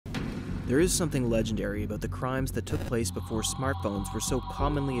There is something legendary about the crimes that took place before smartphones were so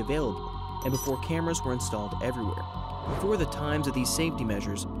commonly available and before cameras were installed everywhere. Before the times of these safety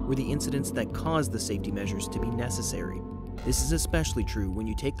measures were the incidents that caused the safety measures to be necessary. This is especially true when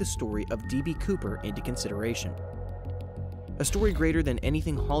you take the story of D.B. Cooper into consideration. A story greater than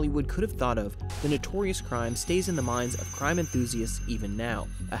anything Hollywood could have thought of, the notorious crime stays in the minds of crime enthusiasts even now,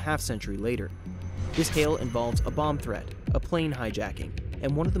 a half-century later. This tale involves a bomb threat, a plane hijacking,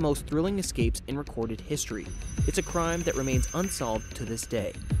 and one of the most thrilling escapes in recorded history. It's a crime that remains unsolved to this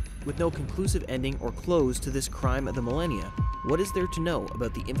day. With no conclusive ending or close to this crime of the millennia, what is there to know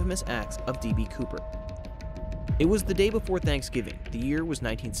about the infamous acts of D.B. Cooper? It was the day before Thanksgiving. The year was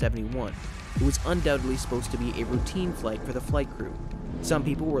 1971. It was undoubtedly supposed to be a routine flight for the flight crew. Some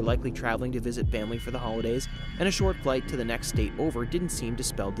people were likely traveling to visit family for the holidays, and a short flight to the next state over didn't seem to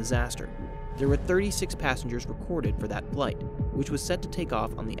spell disaster. There were 36 passengers recorded for that flight, which was set to take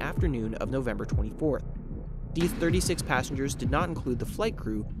off on the afternoon of November 24th. These 36 passengers did not include the flight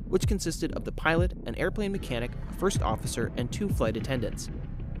crew, which consisted of the pilot, an airplane mechanic, a first officer, and 2 flight attendants.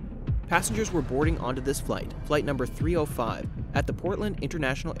 Passengers were boarding onto this flight, flight number 305, at the Portland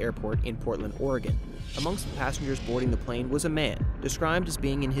International Airport in Portland, Oregon. Amongst the passengers boarding the plane was a man, described as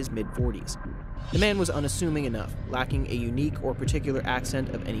being in his mid-40s. The man was unassuming enough, lacking a unique or particular accent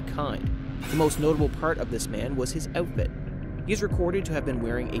of any kind. The most notable part of this man was his outfit. He is recorded to have been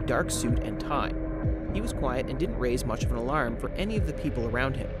wearing a dark suit and tie. He was quiet and didn't raise much of an alarm for any of the people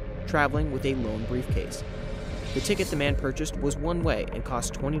around him, traveling with a lone briefcase. The ticket the man purchased was one way and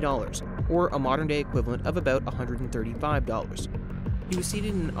cost $20, or a modern-day equivalent of about $135. He was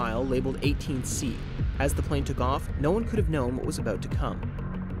seated in an aisle labeled 18C. As the plane took off, no one could have known what was about to come.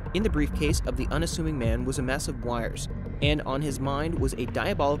 In the briefcase of the unassuming man was a mess of wires, and on his mind was a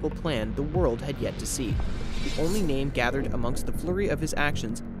diabolical plan the world had yet to see. The only name gathered amongst the flurry of his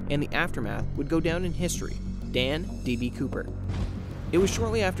actions and the aftermath would go down in history: Dan D.B. Cooper. It was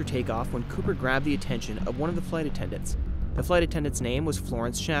shortly after takeoff when Cooper grabbed the attention of one of the flight attendants. The flight attendant's name was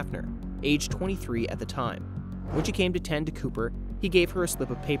Florence Schaffner, age 23 at the time. When she came to tend to Cooper, he gave her a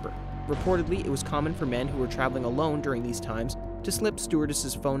slip of paper. Reportedly, it was common for men who were traveling alone during these times to slip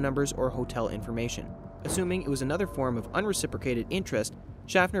stewardesses' phone numbers or hotel information. Assuming it was another form of unreciprocated interest,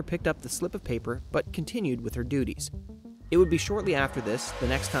 Schaffner picked up the slip of paper but continued with her duties. It would be shortly after this, the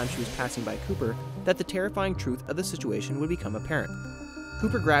next time she was passing by Cooper, that the terrifying truth of the situation would become apparent.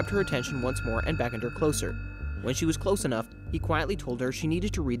 Cooper grabbed her attention once more and beckoned her closer. When she was close enough, he quietly told her she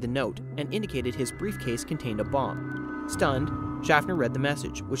needed to read the note and indicated his briefcase contained a bomb. Stunned, Schaffner read the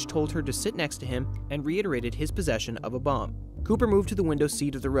message, which told her to sit next to him and reiterated his possession of a bomb. Cooper moved to the window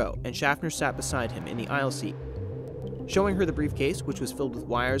seat of the row, and Schaffner sat beside him in the aisle seat. Showing her the briefcase, which was filled with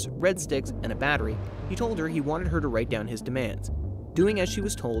wires, red sticks, and a battery, he told her he wanted her to write down his demands. Doing as she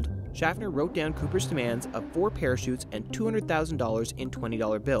was told, Schaffner wrote down Cooper's demands of 4 parachutes and $200,000 in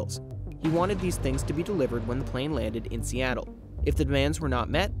 $20 bills. He wanted these things to be delivered when the plane landed in Seattle. If the demands were not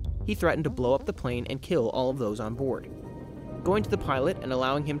met, he threatened to blow up the plane and kill all of those on board. Going to the pilot and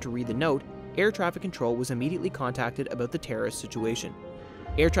allowing him to read the note, Air Traffic Control was immediately contacted about the terrorist situation.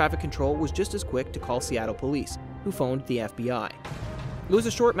 Air Traffic Control was just as quick to call Seattle police, who phoned the FBI. It was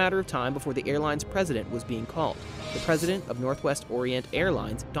a short matter of time before the airline's president was being called. The president of Northwest Orient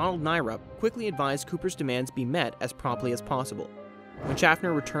Airlines, Donald Nyrup, quickly advised Cooper's demands be met as promptly as possible. When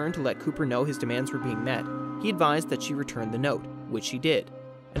Schaffner returned to let Cooper know his demands were being met, he advised that she return the note, which she did.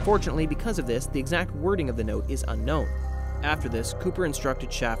 Unfortunately, because of this, the exact wording of the note is unknown. After this, Cooper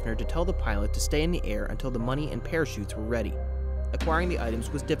instructed Schaffner to tell the pilot to stay in the air until the money and parachutes were ready. Acquiring the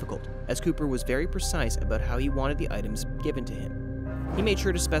items was difficult, as Cooper was very precise about how he wanted the items given to him. He made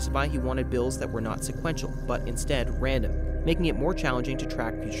sure to specify he wanted bills that were not sequential, but instead random, making it more challenging to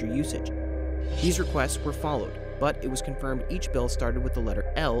track future usage. These requests were followed, but it was confirmed each bill started with the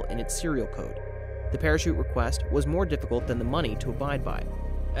letter L in its serial code. The parachute request was more difficult than the money to abide by,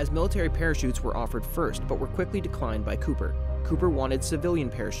 as military parachutes were offered first but were quickly declined by Cooper. Cooper wanted civilian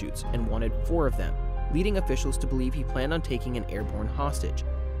parachutes and wanted 4 of them, leading officials to believe he planned on taking an airborne hostage.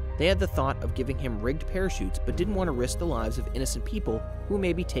 They had the thought of giving him rigged parachutes but didn't want to risk the lives of innocent people who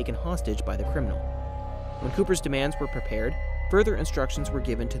may be taken hostage by the criminal. When Cooper's demands were prepared, further instructions were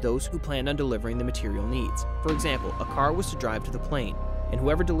given to those who planned on delivering the material needs. For example, a car was to drive to the plane, and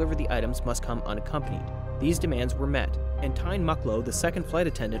whoever delivered the items must come unaccompanied. These demands were met, and Tyne Mucklow, the second flight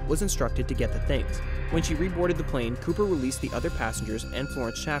attendant, was instructed to get the things. When she reboarded the plane, Cooper released the other passengers and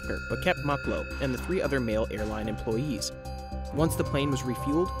Florence Schaffner, but kept Mucklow and the 3 other male airline employees. Once the plane was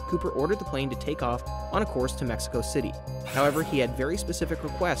refueled, Cooper ordered the plane to take off on a course to Mexico City. However, he had very specific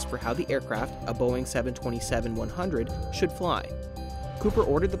requests for how the aircraft, a Boeing 727-100, should fly. Cooper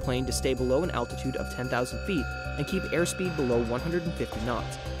ordered the plane to stay below an altitude of 10,000 feet and keep airspeed below 150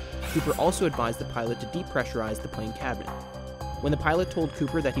 knots. Cooper also advised the pilot to depressurize the plane cabin. When the pilot told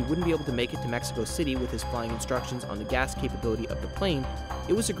Cooper that he wouldn't be able to make it to Mexico City with his flying instructions on the gas capability of the plane,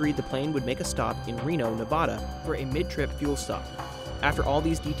 it was agreed the plane would make a stop in Reno, Nevada for a mid-trip fuel stop. After all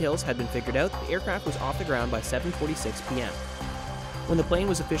these details had been figured out, the aircraft was off the ground by 7:46 p.m. When the plane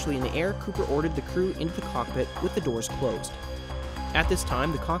was officially in the air, Cooper ordered the crew into the cockpit with the doors closed. At this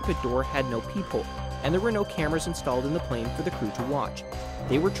time, the cockpit door had no peephole, and there were no cameras installed in the plane for the crew to watch.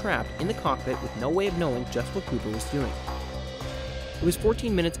 They were trapped in the cockpit with no way of knowing just what Cooper was doing. It was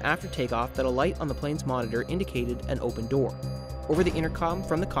 14 minutes after takeoff that a light on the plane's monitor indicated an open door. Over the intercom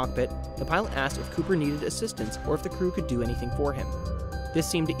from the cockpit, the pilot asked if Cooper needed assistance or if the crew could do anything for him. This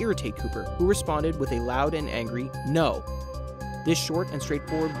seemed to irritate Cooper, who responded with a loud and angry "No." This short and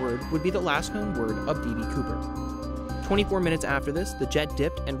straightforward word would be the last known word of D.B. Cooper. 24 minutes after this, the jet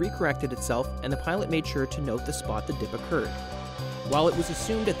dipped and recorrected itself, and the pilot made sure to note the spot the dip occurred. While it was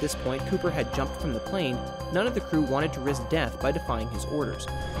assumed at this point Cooper had jumped from the plane, none of the crew wanted to risk death by defying his orders.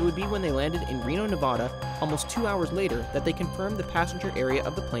 It would be when they landed in Reno, Nevada, almost 2 hours later, that they confirmed the passenger area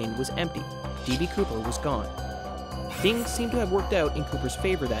of the plane was empty. D.B. Cooper was gone. Things seemed to have worked out in Cooper's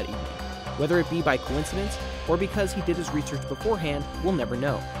favor that evening. Whether it be by coincidence or because he did his research beforehand, we'll never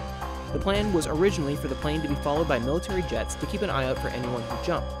know. The plan was originally for the plane to be followed by military jets to keep an eye out for anyone who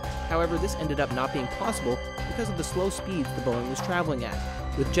jumped. However, this ended up not being possible because of the slow speeds the Boeing was traveling at.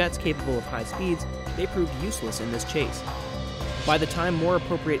 With jets capable of high speeds, they proved useless in this chase. By the time more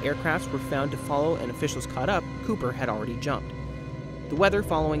appropriate aircrafts were found to follow and officials caught up, Cooper had already jumped. The weather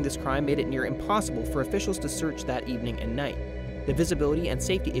following this crime made it near impossible for officials to search that evening and night. The visibility and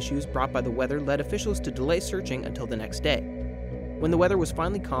safety issues brought by the weather led officials to delay searching until the next day. When the weather was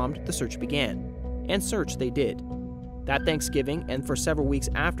finally calmed, the search began. And search they did. That Thanksgiving, and for several weeks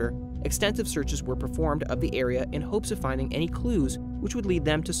after, extensive searches were performed of the area in hopes of finding any clues which would lead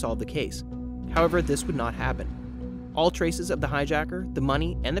them to solve the case. However, this would not happen. All traces of the hijacker, the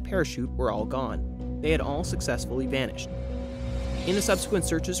money, and the parachute were all gone. They had all successfully vanished. In the subsequent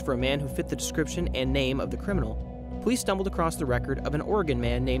searches for a man who fit the description and name of the criminal, police stumbled across the record of an Oregon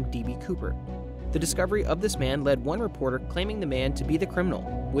man named D.B. Cooper. The discovery of this man led one reporter claiming the man to be the criminal,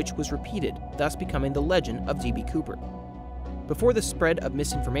 which was repeated, thus becoming the legend of D.B. Cooper. Before the spread of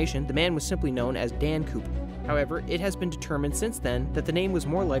misinformation, the man was simply known as Dan Cooper. However, it has been determined since then that the name was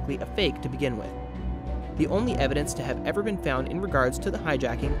more likely a fake to begin with. The only evidence to have ever been found in regards to the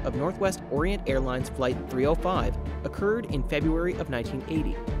hijacking of Northwest Orient Airlines Flight 305 occurred in February of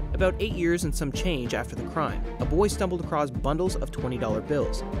 1980. About 8 years and some change after the crime, a boy stumbled across bundles of $20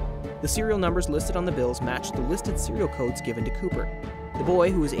 bills. The serial numbers listed on the bills matched the listed serial codes given to Cooper. The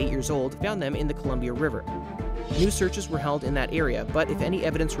boy, who was 8 years old, found them in the Columbia River. New searches were held in that area, but if any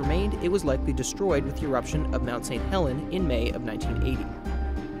evidence remained, it was likely destroyed with the eruption of Mount St. Helen in May of 1980.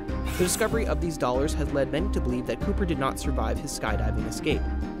 The discovery of these dollars has led many to believe that Cooper did not survive his skydiving escape.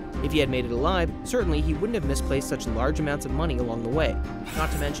 If he had made it alive, certainly he wouldn't have misplaced such large amounts of money along the way. Not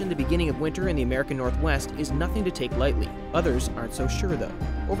to mention, the beginning of winter in the American Northwest is nothing to take lightly. Others aren't so sure, though.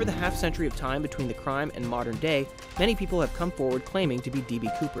 Over the half-century of time between the crime and modern day, many people have come forward claiming to be D.B.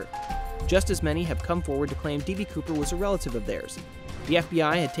 Cooper. Just as many have come forward to claim D.B. Cooper was a relative of theirs. The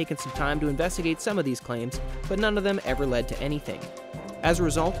FBI had taken some time to investigate some of these claims, but none of them ever led to anything. As a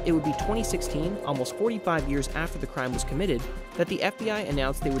result, it would be 2016, almost 45 years after the crime was committed, that the FBI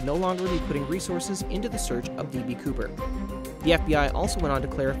announced they would no longer be putting resources into the search of D.B. Cooper. The FBI also went on to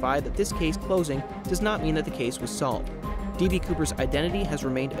clarify that this case closing does not mean that the case was solved. D.B. Cooper's identity has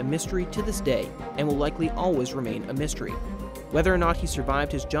remained a mystery to this day, and will likely always remain a mystery. Whether or not he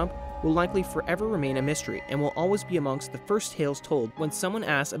survived his jump will likely forever remain a mystery, and will always be amongst the first tales told when someone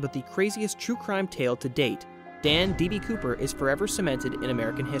asks about the craziest true crime tale to date. Dan D.B. Cooper is forever cemented in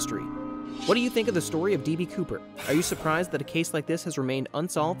American history. What do you think of the story of D.B. Cooper? Are you surprised that a case like this has remained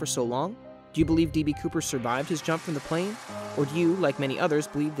unsolved for so long? Do you believe D.B. Cooper survived his jump from the plane? Or do you, like many others,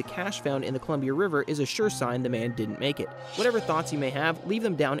 believe the cash found in the Columbia River is a sure sign the man didn't make it? Whatever thoughts you may have, leave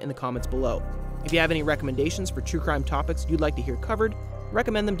them down in the comments below. If you have any recommendations for true crime topics you'd like to hear covered,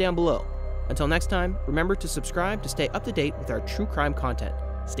 recommend them down below. Until next time, remember to subscribe to stay up to date with our true crime content.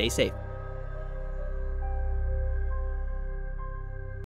 Stay safe.